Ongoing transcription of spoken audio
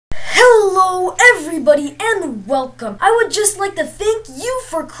Hello everybody and welcome. I would just like to thank you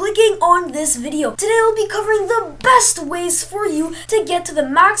for clicking on this video. Today I'll be covering the best ways for you to get to the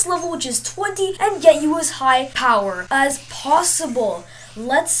max level, which is 20, and get you as high power as possible.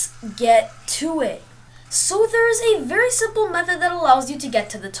 Let's get to it. So there is a very simple method that allows you to get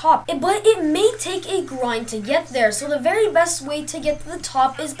to the top, but it may take a grind to get there. So the very best way to get to the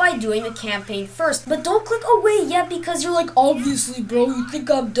top is by doing the campaign first. But don't click away yet because you're like, obviously bro, you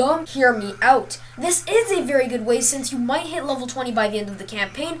think I'm dumb? Hear me out. This is a very good way since you might hit level 20 by the end of the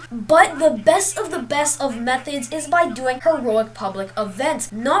campaign, but the best of methods is by doing heroic public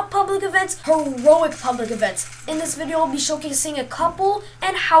events. Not public events, heroic public events. In this video I'll be showcasing a couple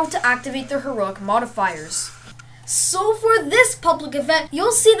and how to activate their heroic modifiers. So for this public event,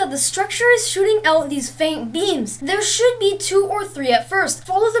 you'll see that the structure is shooting out these faint beams. There should be 2 or 3 at first.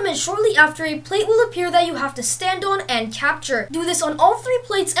 Follow them and shortly after a plate will appear that you have to stand on and capture. Do this on all 3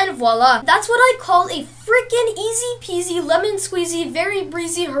 plates and voila. That's what I call a freaking easy peasy lemon squeezy very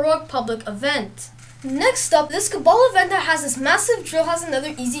breezy heroic public event. Next up, this Cabal event that has this massive drill has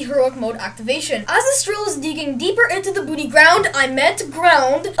another easy heroic mode activation. As this drill is digging deeper into the booty ground,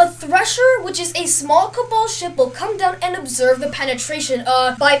 a thresher, which is a small Cabal ship, will come down and observe the penetration.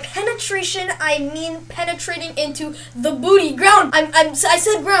 By penetration, I mean penetrating into the booty ground. I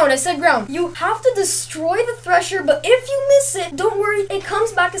said ground. You have to destroy the thresher, but if you miss it, don't worry, it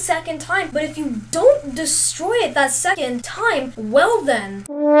comes back a second time. But if you don't destroy it that second time, well then.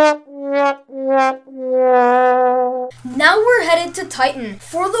 Now we're headed to Titan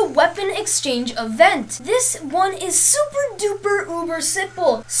for the weapon exchange event. This one is super duper uber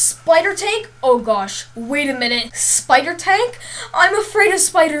simple. Spider tank? Oh gosh, wait a minute. Spider tank? I'm afraid of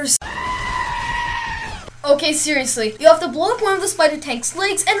spiders. Okay, seriously, you have to blow up one of the spider tank's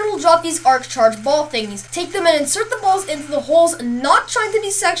legs and it'll drop these arc charge ball thingies. Take them and insert the balls into the holes, not trying to be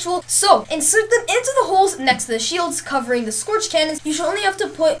sexual. So, insert them into the holes next to the shields covering the scorch cannons. You should only have to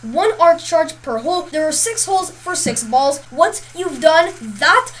put 1 arc charge per hole. There are 6 holes for 6 balls. Once you've done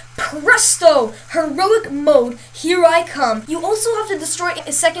that, presto! Heroic mode, here I come. You also have to destroy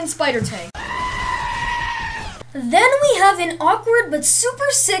a second spider tank. Then we have an awkward but super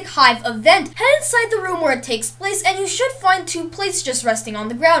sick hive event. Head inside the room where it takes place and you should find 2 plates just resting on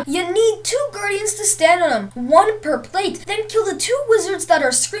the ground. You need 2 guardians to stand on them, 1 per plate. Then kill the 2 wizards that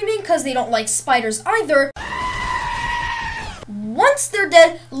are screaming because they don't like spiders either. Once they're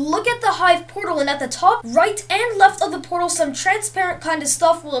dead, look at the hive portal and at the top, right and left of the portal some transparent kind of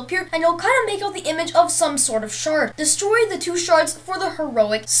stuff will appear and you'll kind of make out the image of some sort of shard. Destroy the 2 shards for the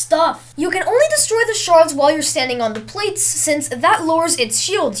heroic stuff. You can only destroy the shards while you're standing on the plates since that lowers its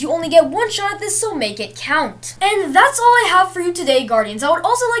shields. You only get 1 shot at this, so make it count. And that's all I have for you today, Guardians. I would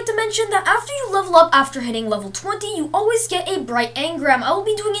also like to mention that after you level up after hitting level 20, you always get a bright engram. I will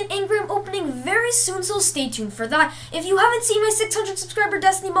be doing an engram opening very soon, so stay tuned for that. If you haven't seen my 600 subscriber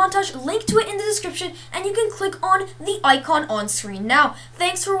Destiny montage, link to it in the description and you can click on the icon on screen now.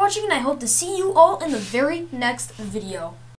 Thanks for watching and I hope to see you all in the very next video.